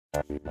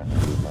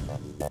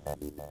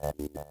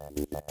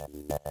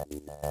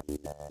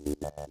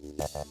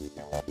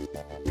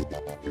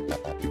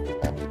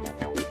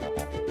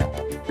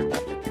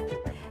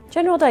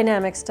General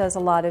Dynamics does a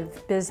lot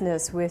of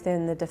business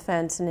within the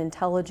defense and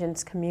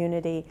intelligence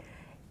community.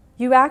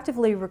 You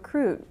actively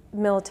recruit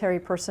military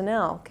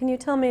personnel. Can you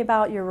tell me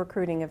about your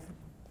recruiting of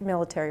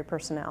military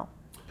personnel?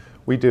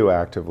 We do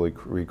actively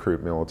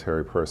recruit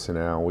military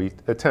personnel. We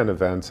attend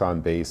events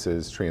on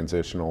bases,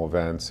 transitional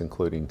events,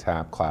 including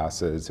TAP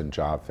classes and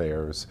job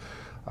fairs,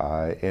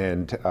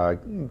 and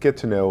get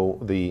to know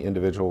the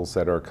individuals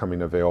that are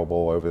coming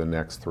available over the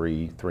next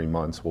three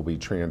months. Will be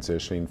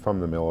transitioning from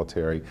the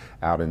military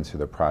out into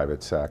the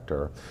private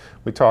sector.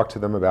 We talk to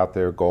them about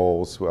their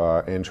goals,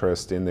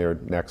 interest in their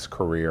next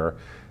career,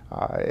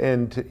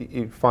 and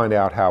you find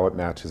out how it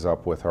matches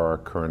up with our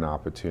current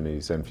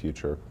opportunities and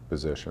future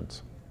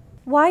positions.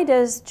 Why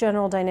does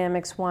General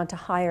Dynamics want to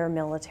hire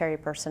military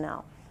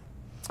personnel?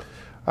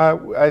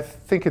 I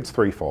think it's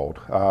threefold.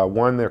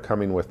 One, they're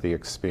coming with the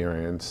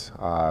experience,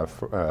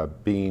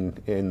 being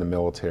in the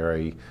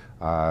military,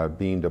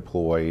 being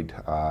deployed,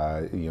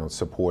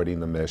 supporting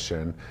the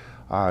mission.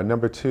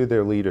 Number two,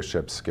 their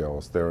leadership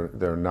skills,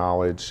 their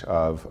knowledge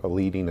of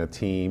leading a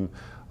team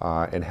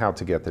and how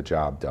to get the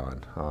job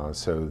done.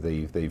 So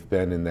they've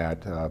been in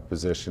that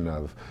position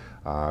of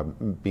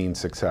being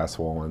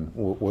successful, and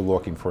we're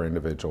looking for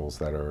individuals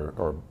that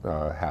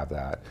have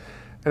that.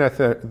 And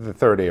the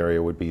third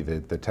area would be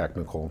the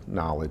technical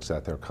knowledge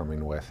that they're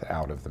coming with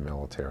out of the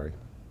military.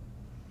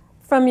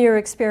 From your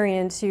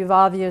experience, you've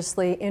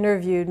obviously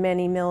interviewed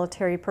many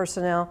military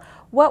personnel.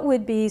 What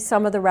would be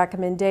some of the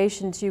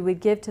recommendations you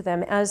would give to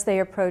them as they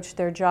approach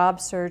their job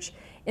search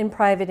in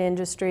private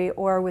industry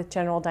or with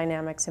General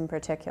Dynamics in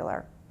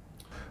particular?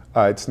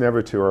 It's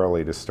never too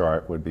early to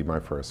start would be my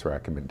first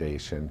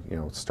recommendation.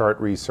 Start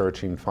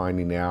researching,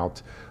 finding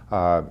out,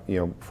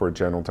 for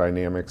General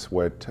Dynamics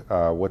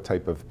what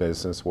type of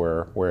business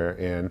we're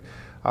in,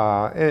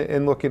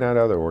 and looking at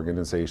other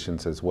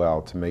organizations as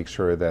well to make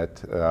sure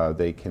that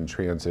they can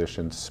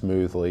transition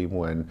smoothly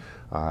when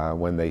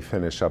they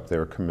finish up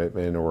their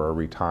commitment or are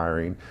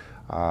retiring,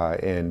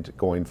 and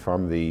going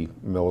from the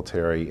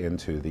military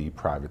into the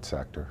private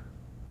sector.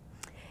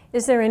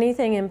 Is there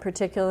anything in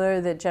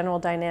particular that General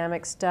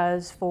Dynamics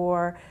does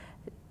for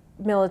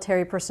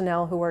military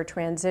personnel who are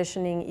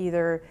transitioning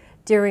either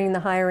during the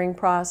hiring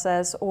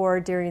process or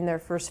during their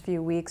first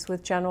few weeks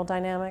with General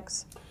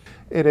Dynamics?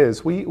 It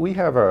is. We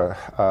have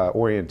a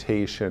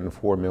orientation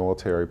for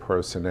military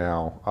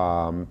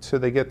personnel, so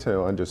they get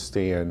to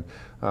understand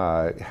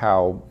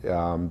how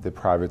the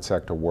private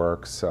sector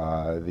works,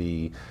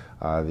 the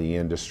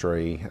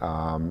industry.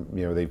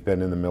 They've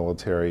been in the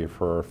military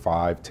for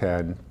 5,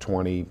 10,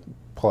 20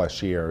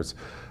 plus years.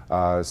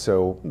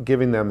 So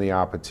giving them the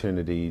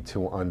opportunity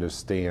to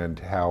understand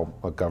how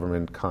a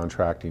government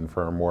contracting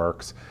firm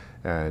works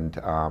and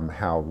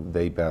how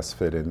they best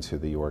fit into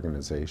the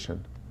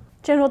organization.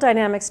 General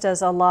Dynamics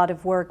does a lot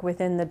of work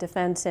within the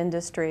defense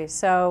industry,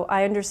 so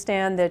I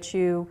understand that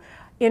you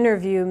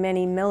interview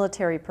many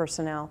military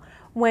personnel.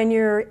 When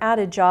you're at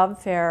a job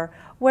fair,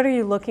 what are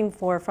you looking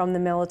for from the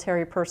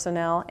military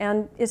personnel,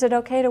 and is it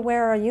okay to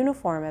wear a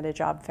uniform at a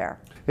job fair?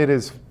 It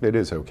is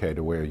okay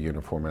to wear a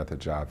uniform at the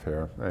job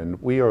fair,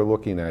 and we are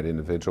looking at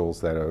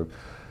individuals that are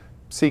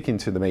seeking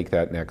to make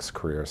that next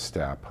career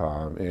step,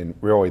 and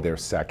really their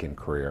second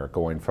career,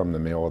 going from the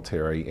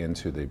military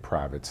into the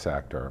private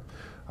sector.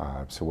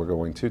 So we're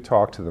going to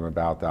talk to them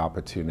about the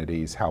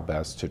opportunities, how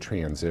best to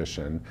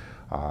transition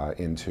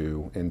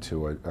into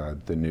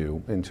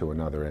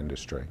another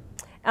industry.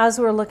 As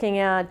we're looking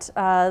at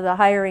the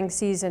hiring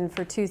season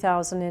for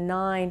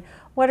 2009,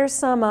 what are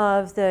some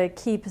of the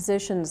key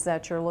positions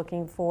that you're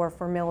looking for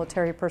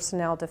military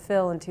personnel to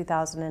fill in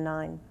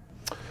 2009?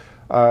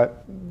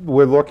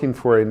 We're looking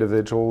for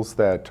individuals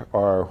that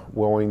are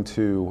willing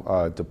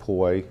to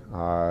deploy.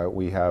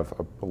 We have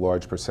a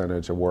large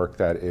percentage of work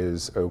that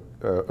is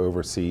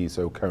overseas,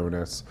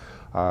 OCONUS.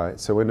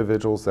 So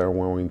individuals that are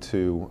willing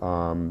to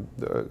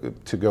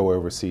go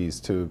overseas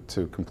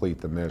to complete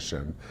the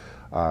mission.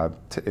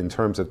 In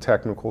terms of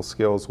technical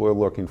skills, we're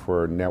looking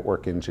for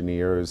network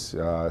engineers,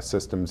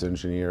 systems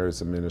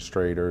engineers,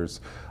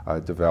 administrators,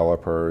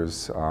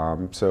 developers.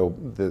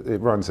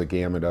 It runs a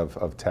gamut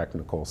of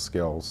technical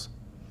skills.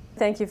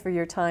 Thank you for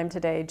your time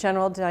today.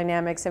 General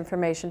Dynamics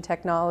Information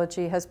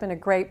Technology has been a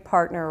great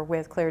partner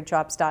with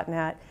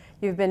ClearedJobs.Net.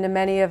 You've been to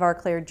many of our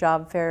Cleared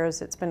Job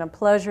Fairs. It's been a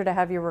pleasure to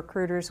have your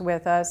recruiters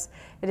with us.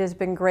 It has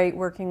been great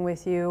working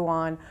with you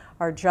on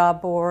our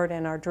job board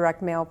and our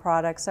direct mail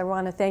products. I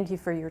want to thank you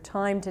for your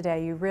time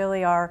today. You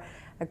really are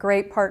a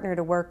great partner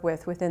to work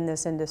with within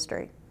this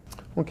industry.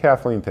 Well,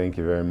 Kathleen, thank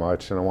you very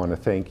much, and I want to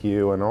thank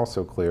you and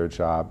also Cleared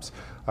Jobs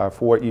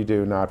for what you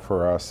do, not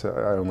for us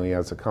only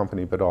as a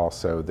company, but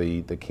also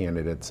the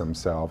candidates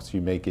themselves.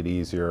 You make it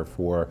easier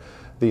for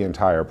the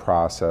entire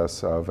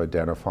process of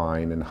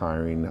identifying and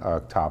hiring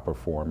top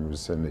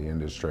performers in the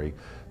industry.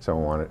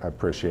 So I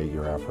appreciate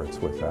your efforts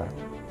with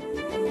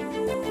that.